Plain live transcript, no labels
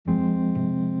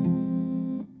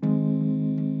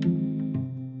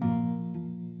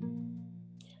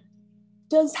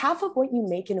Does half of what you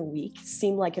make in a week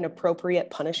seem like an appropriate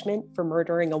punishment for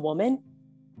murdering a woman?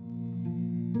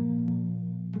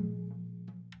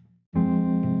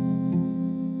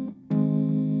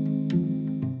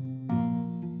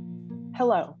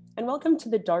 Hello, and welcome to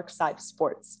the Dark Side of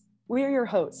Sports. We are your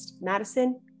hosts,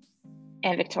 Madison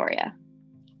and Victoria.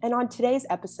 And on today's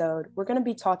episode, we're going to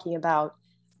be talking about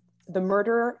the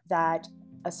murder that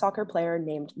a soccer player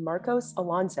named Marcos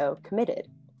Alonso committed.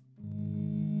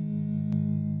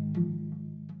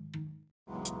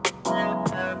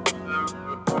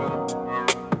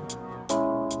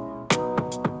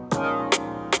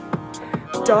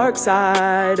 Dark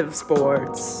Side of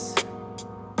Sports.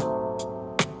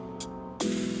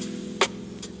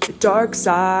 The Dark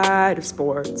Side of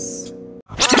Sports.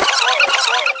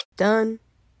 Dun,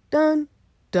 dun,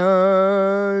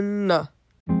 dun.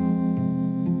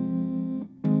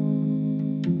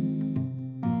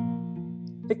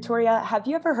 Victoria, have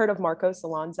you ever heard of Marcos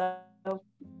Alonso?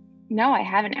 No, I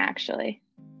haven't actually.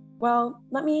 Well,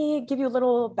 let me give you a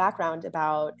little background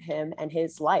about him and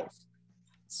his life.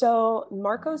 So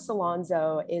Marcos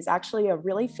Alonso is actually a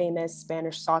really famous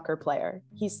Spanish soccer player.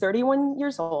 He's 31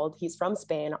 years old. He's from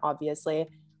Spain, obviously,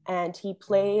 and he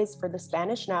plays for the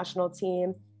Spanish national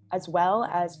team as well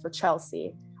as for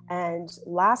Chelsea. And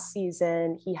last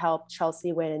season, he helped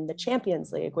Chelsea win the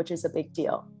Champions League, which is a big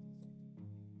deal.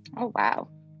 Oh, wow.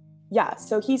 Yeah,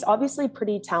 so he's obviously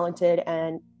pretty talented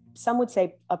and some would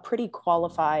say a pretty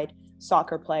qualified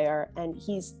soccer player. And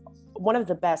he's one of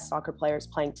the best soccer players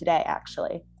playing today,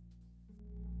 actually.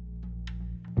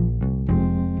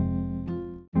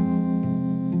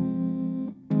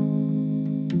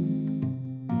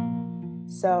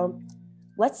 So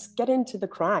let's get into the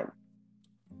crime.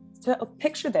 So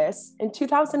picture this, in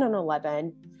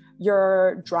 2011,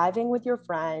 you're driving with your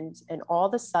friend and all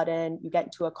of a sudden you get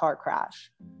into a car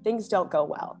crash. Things don't go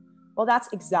well. Well, that's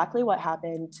exactly what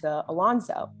happened to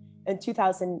Alonso. In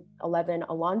 2011,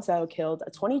 Alonso killed a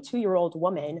 22-year-old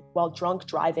woman while drunk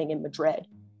driving in Madrid.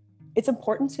 It's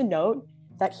important to note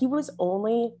that he was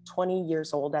only 20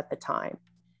 years old at the time.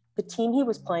 The team he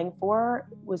was playing for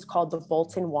was called the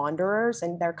Bolton Wanderers,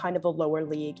 and they're kind of a lower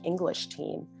league English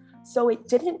team. So it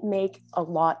didn't make a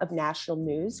lot of national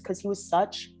news because he was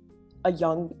such a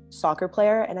young soccer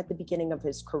player and at the beginning of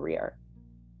his career.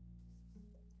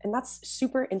 And that's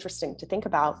super interesting to think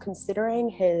about considering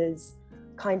his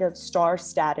kind of star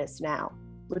status now,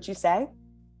 would you say?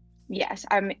 Yes,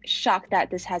 I'm shocked that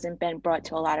this hasn't been brought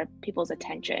to a lot of people's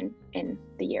attention in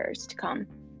the years to come.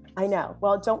 I know.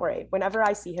 Well, don't worry. Whenever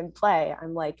I see him play,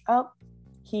 I'm like, oh,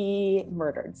 he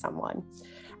murdered someone.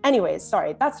 Anyways,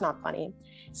 sorry, that's not funny.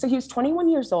 So he was 21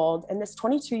 years old, and this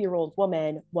 22-year-old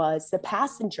woman was the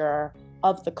passenger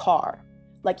of the car.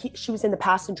 She was in the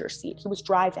passenger seat. He was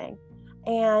driving.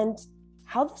 And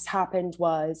how this happened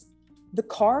was the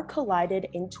car collided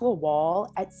into a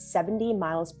wall at 70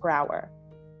 miles per hour.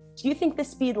 Do you think the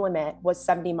speed limit was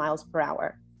 70 miles per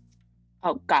hour?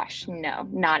 Oh gosh, no,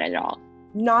 not at all.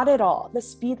 Not at all. The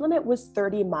speed limit was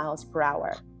 30 miles per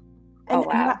hour. And, oh,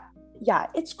 wow. Yeah,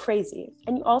 it's crazy.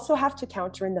 And you also have to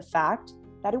counter in the fact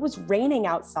that it was raining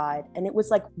outside and it was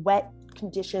like wet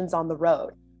conditions on the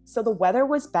road. So the weather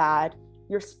was bad.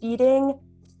 You're speeding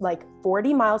like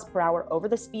 40 miles per hour over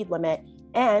the speed limit,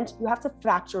 and you have to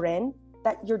factor in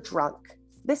that you're drunk.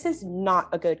 This is not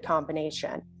a good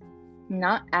combination.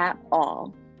 Not at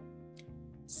all.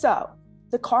 So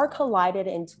the car collided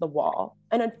into the wall,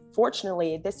 and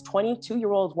unfortunately, this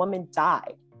 22-year-old woman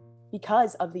died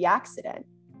because of the accident.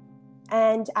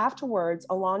 And afterwards,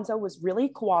 Alonso was really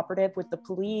cooperative with the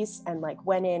police and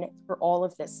went in for all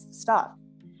of this stuff.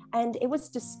 And it was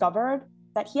discovered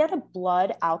that he had a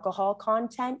blood alcohol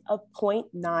content of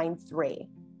 0.93.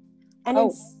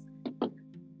 And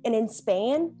in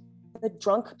Spain, the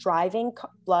drunk driving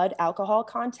blood alcohol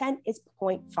content is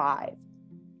 0.5.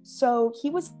 So he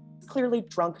was clearly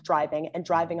drunk driving and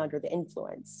driving under the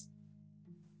influence.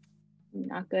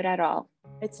 Not good at all.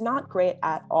 It's not great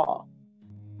at all.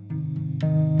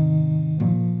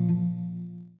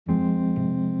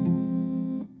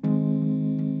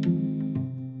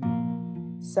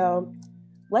 So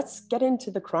let's get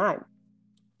into the crime.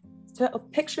 So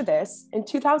picture this, in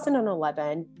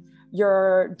 2011,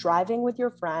 you're driving with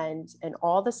your friend and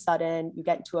all of a sudden you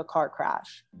get into a car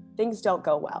crash. Things don't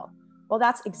go well. Well,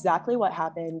 that's exactly what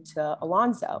happened to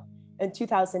Alonso. In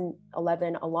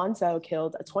 2011, Alonso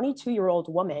killed a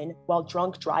 22-year-old woman while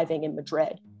drunk driving in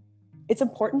Madrid. It's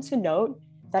important to note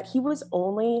that he was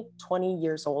only 20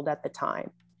 years old at the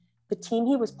time. The team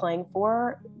he was playing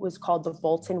for was called the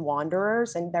Bolton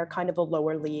Wanderers, and they're kind of a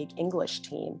lower league English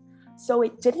team. So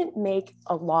it didn't make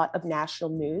a lot of national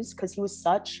news because he was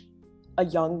such a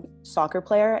young soccer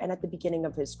player and at the beginning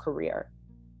of his career.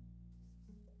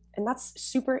 And that's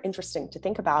super interesting to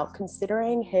think about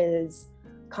considering his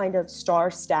kind of star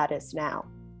status now,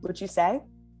 would you say?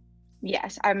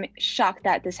 Yes, I'm shocked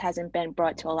that this hasn't been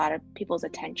brought to a lot of people's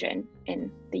attention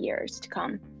in the years to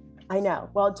come. I know.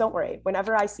 Well, don't worry.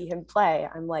 Whenever I see him play,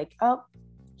 I'm like, oh,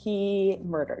 he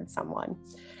murdered someone.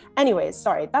 Anyways,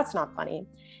 sorry, that's not funny.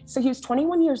 So he was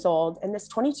 21 years old, and this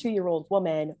 22-year-old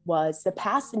woman was the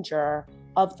passenger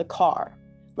of the car.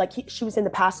 Like she was in the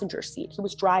passenger seat. He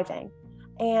was driving.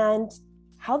 And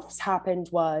how this happened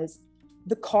was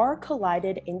the car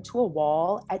collided into a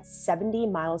wall at 70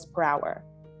 miles per hour.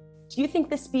 Do you think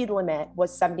the speed limit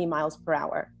was 70 miles per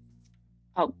hour?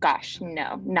 Oh gosh,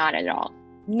 no, not at all.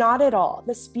 Not at all.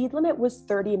 The speed limit was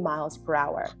 30 miles per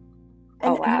hour.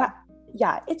 And, oh, wow.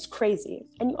 Yeah, it's crazy.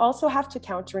 And you also have to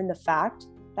counter in the fact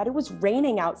that it was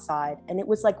raining outside and it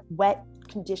was like wet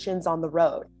conditions on the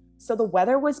road. So the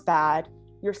weather was bad.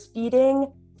 You're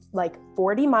speeding like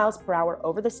 40 miles per hour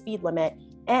over the speed limit,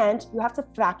 and you have to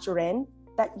factor in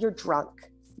that you're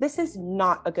drunk. This is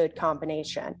not a good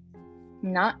combination.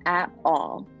 Not at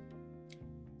all.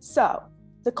 So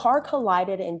the car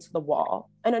collided into the wall,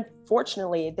 and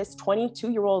unfortunately, this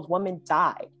 22-year-old woman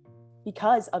died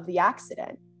because of the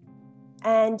accident.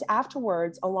 And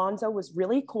afterwards, Alonso was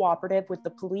really cooperative with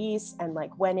the police and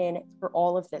like went in for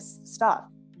all of this stuff.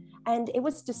 And it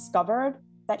was discovered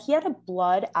that he had a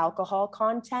blood alcohol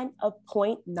content of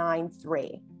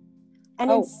 0.93.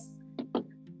 And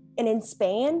in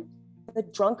Spain, the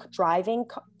drunk driving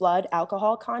blood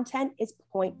alcohol content is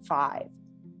 0.5.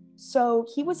 So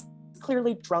he was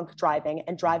clearly drunk driving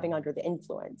and driving under the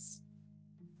influence.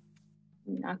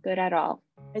 Not good at all.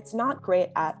 It's not great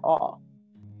at all.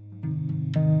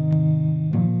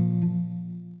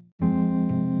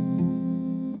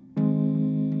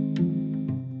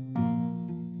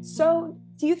 So,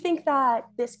 do you think that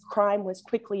this crime was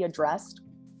quickly addressed?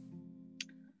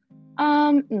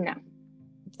 No.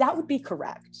 That would be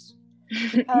correct.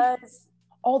 Because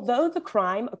although the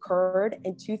crime occurred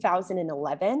in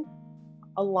 2011,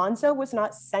 Alonso was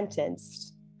not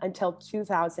sentenced until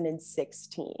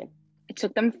 2016. It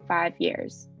took them 5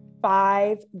 years.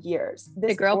 5 years.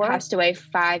 The girl passed away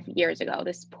 5 years ago.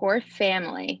 This poor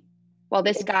family. Well,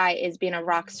 this guy is being a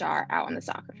rock star out on the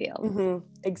soccer field. Mm-hmm.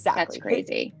 Exactly. That's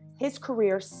crazy. His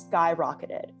career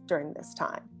skyrocketed during this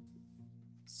time.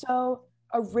 So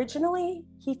originally,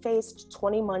 he faced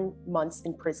 21 months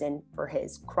in prison for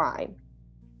his crime.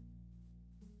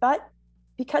 But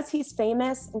because he's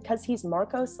famous and because he's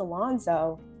Marcos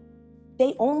Alonso,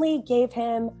 they only gave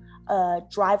him a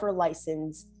driver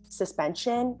license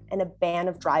suspension and a ban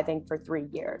of driving for 3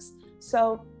 years.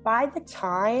 So by the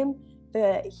time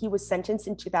that he was sentenced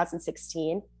in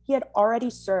 2016, he had already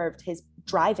served his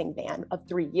driving ban of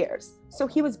 3 years. So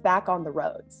he was back on the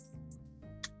roads.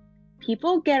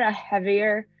 People get a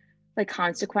heavier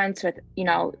consequence with,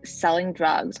 selling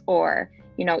drugs or,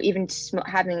 even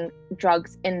having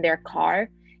drugs in their car.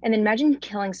 And then imagine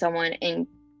killing someone and,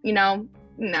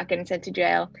 not getting sent to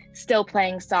jail, still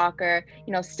playing soccer,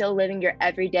 still living your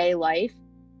everyday life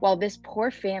while this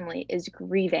poor family is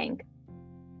grieving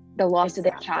the loss of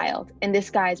their child. And this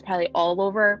guy is probably all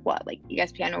over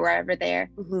ESPN or wherever they're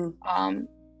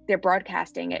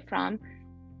broadcasting it from,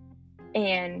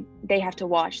 and they have to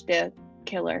watch the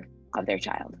killer of their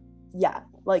child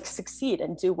succeed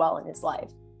and do well in his life.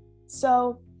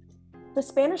 So the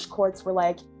Spanish courts were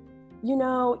like,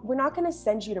 we're not going to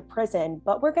send you to prison,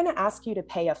 but we're going to ask you to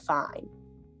pay a fine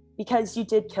because you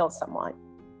did kill someone.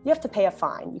 You have to pay a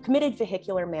fine. You committed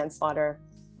vehicular manslaughter.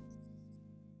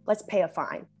 Let's pay a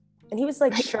fine. And he was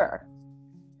like, sure.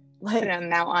 Put an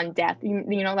amount on death.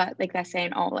 You know that that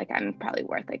saying, I'm probably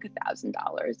worth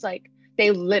 $1,000. They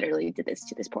literally did this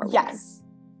to this poor woman. Yes.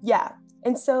 Yeah.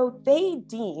 And so they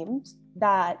deemed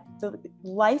that the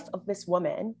life of this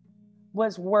woman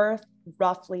was worth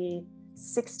roughly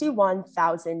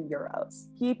 61,000 euros.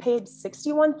 He paid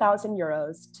 61,000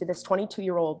 euros to this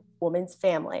 22-year-old woman's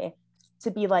family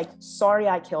to be like, sorry,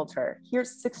 I killed her.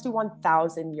 Here's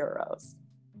 61,000 euros.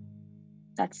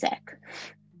 That's sick.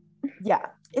 Yeah,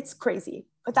 it's crazy.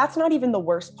 But that's not even the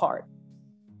worst part.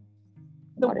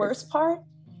 The worst part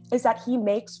is that he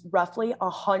makes roughly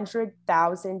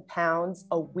 100,000 pounds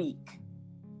a week.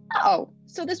 Oh,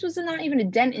 so this was not even a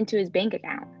dent into his bank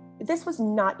account. This was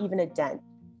not even a dent.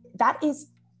 That is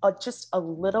just a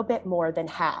little bit more than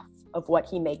half of what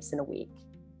he makes in a week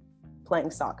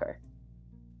playing soccer.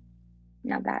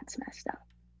 Now that's messed up.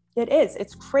 It is.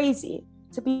 It's crazy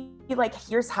to be like,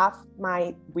 here's half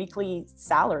my weekly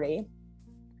salary.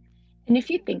 And if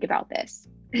you think about this,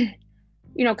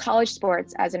 college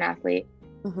sports as an athlete,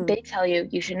 They tell you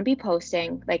shouldn't be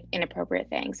posting like inappropriate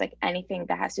things, like anything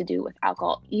that has to do with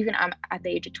alcohol. Even I'm at the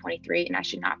age of 23 and I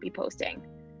should not be posting.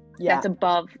 Yeah. That's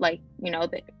above, like, you know,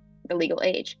 the legal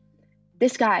age.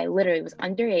 This guy literally was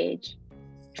underage,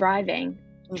 driving,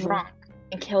 drunk,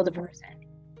 and killed a person.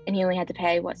 And he only had to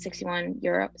pay, what, 61,000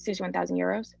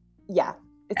 euros? Yeah,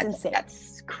 it's insane.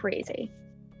 That's crazy.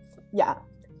 Yeah.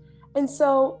 And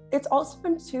so it's also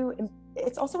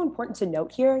important to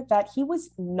note here that he was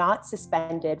not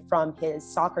suspended from his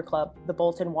soccer club, the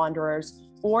Bolton Wanderers,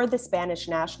 or the Spanish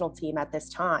national team at this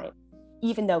time.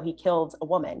 Even though he killed a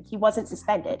woman, he wasn't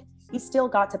suspended. He still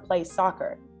got to play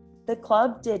soccer. The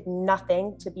club did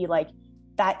nothing to be like,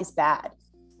 that is bad.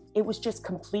 It was just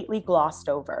completely glossed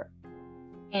over.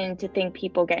 And to think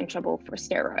people get in trouble for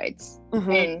steroids.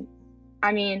 And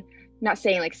I mean, not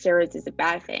saying like steroids is a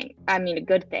bad thing. I mean, a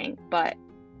good thing, but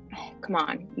come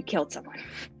on, you killed someone.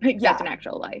 Like, that's an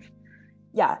actual life.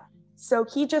 Yeah. So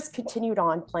he just continued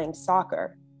on playing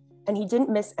soccer, and he didn't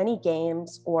miss any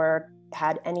games or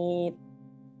had any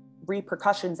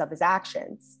repercussions of his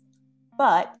actions.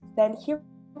 But then here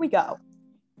we go.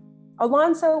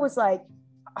 Alonso was like,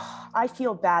 oh, I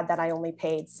feel bad that I only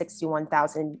paid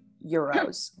 61,000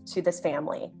 euros to this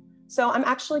family. So I'm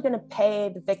actually going to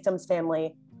pay the victim's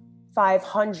family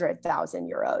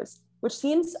 500,000 euros, which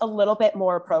seems a little bit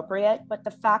more appropriate. But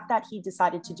the fact that he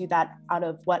decided to do that out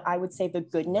of what I would say the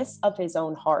goodness of his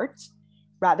own heart,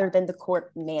 rather than the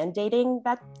court mandating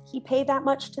that he pay that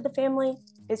much to the family,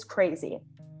 is crazy.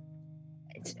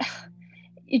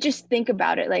 You just think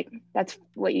about it, like, that's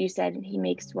what you said. He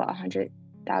makes, what,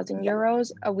 100,000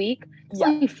 euros a week? It's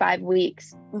only 5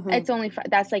 weeks. It's only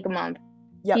that's like a month.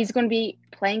 He's going to be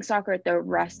playing soccer the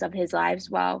rest of his lives,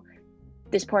 while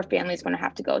this poor family is going to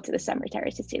have to go to the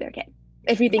cemetery to see their kid.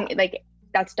 If you think like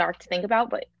that's dark to think about,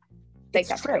 but like,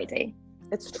 that's true. Crazy.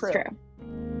 It's true.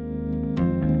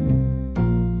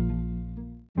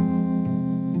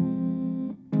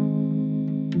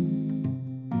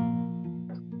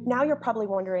 Now you're probably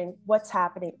wondering what's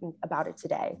happening about it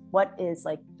today. What is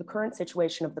like the current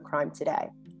situation of the crime today?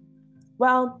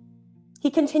 Well,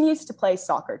 he continues to play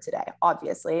soccer today,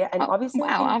 obviously. And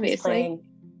he's playing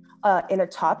in a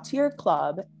top tier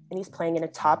club, and he's playing in a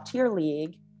top tier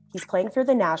league. He's playing for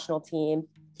the national team.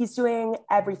 He's doing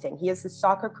everything. He has the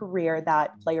soccer career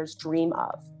that players dream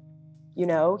of. You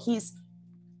know, he's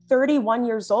 31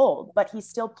 years old, but he's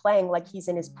still playing like he's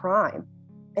in his prime.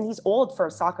 And he's old for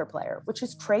a soccer player, which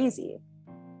is crazy.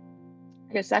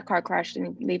 I guess that car crash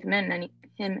didn't leave him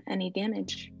any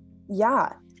damage.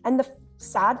 Yeah. And the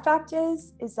sad fact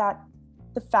is that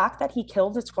the fact that he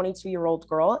killed a 22-year-old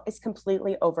girl is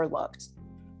completely overlooked.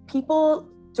 People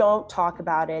don't talk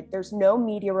about it. There's no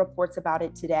media reports about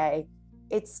it today.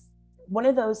 It's one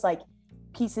of those like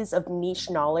pieces of niche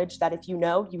knowledge that if you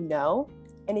know, you know.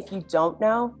 And if you don't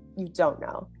know, you don't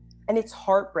know. And it's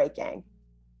heartbreaking.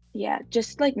 Yeah,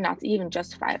 just like not to even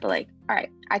justify it, but like, all right,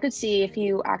 I could see if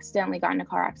you accidentally got in a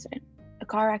car accident. A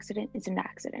car accident is an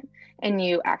accident, and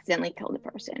you accidentally killed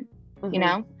a person. You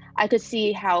know, I could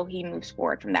see how he moves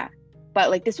forward from that. But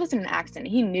like, this wasn't an accident.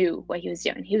 He knew what he was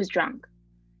doing. He was drunk.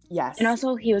 Yes. And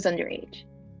also, he was underage.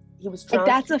 He was drunk.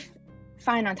 Like, that's a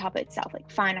fine on top of itself. Like,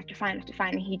 fine after fine after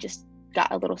fine, and he just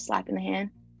got a little slap in the hand.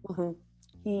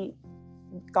 He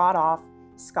got off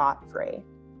scot-free.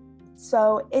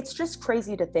 So it's just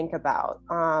crazy to think about.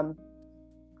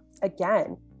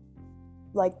 Again,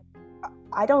 like,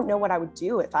 I don't know what I would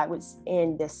do if I was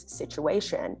in this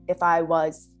situation. If I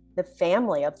was the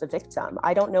family of the victim,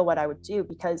 I don't know what I would do,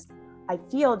 because I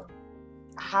feel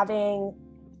having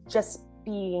just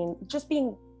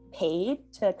being paid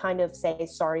to kind of say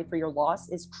sorry for your loss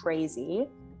is crazy.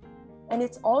 And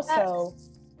it's also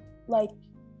like,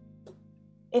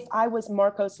 if I was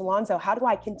Marcos Alonso, how do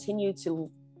I continue to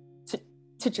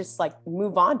just like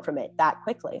move on from it that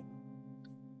quickly?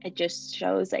 It just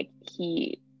shows like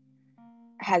he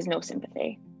has no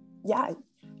sympathy. Yeah,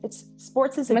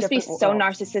 sports is it must be so world.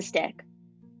 narcissistic.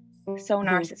 So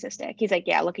narcissistic. He's like,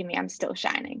 yeah, look at me, I'm still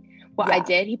shining. I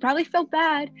did. He probably felt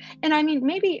bad. And I mean,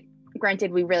 maybe,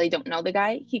 granted, we really don't know the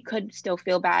guy. He could still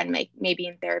feel bad, and maybe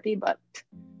in therapy, but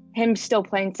him still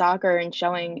playing soccer and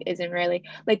showing isn't really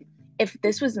like. If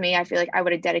this was me, I feel like I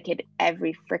would have dedicated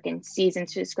every freaking season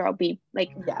to this girl, be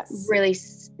like really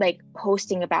like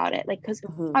posting about it. Like, because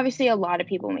obviously a lot of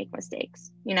people make mistakes,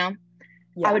 you know?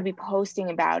 I would be posting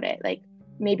about it. Like,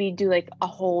 maybe do like a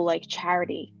whole like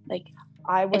charity. Like,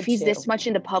 if he's this much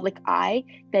in the public eye,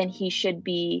 then he should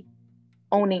be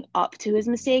owning up to his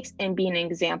mistakes and being an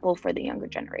example for the younger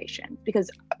generation. Because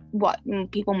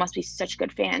people must be such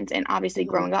good fans, and obviously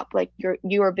growing up, like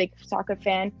you're a big soccer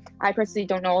fan. I personally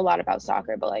don't know a lot about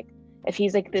soccer, but like if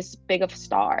he's like this big of a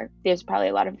star, there's probably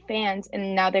a lot of fans,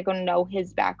 and now they're going to know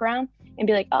his background and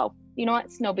be like, oh, you know what,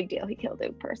 it's no big deal, he killed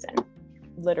a person.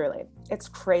 Literally, it's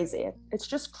crazy. It's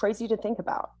just crazy to think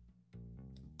about.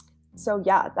 So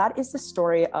yeah, that is the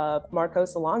story of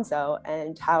Marcos Alonso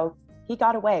and how he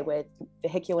got away with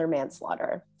vehicular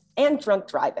manslaughter and drunk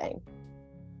driving.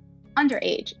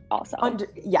 Underage also.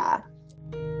 Yeah,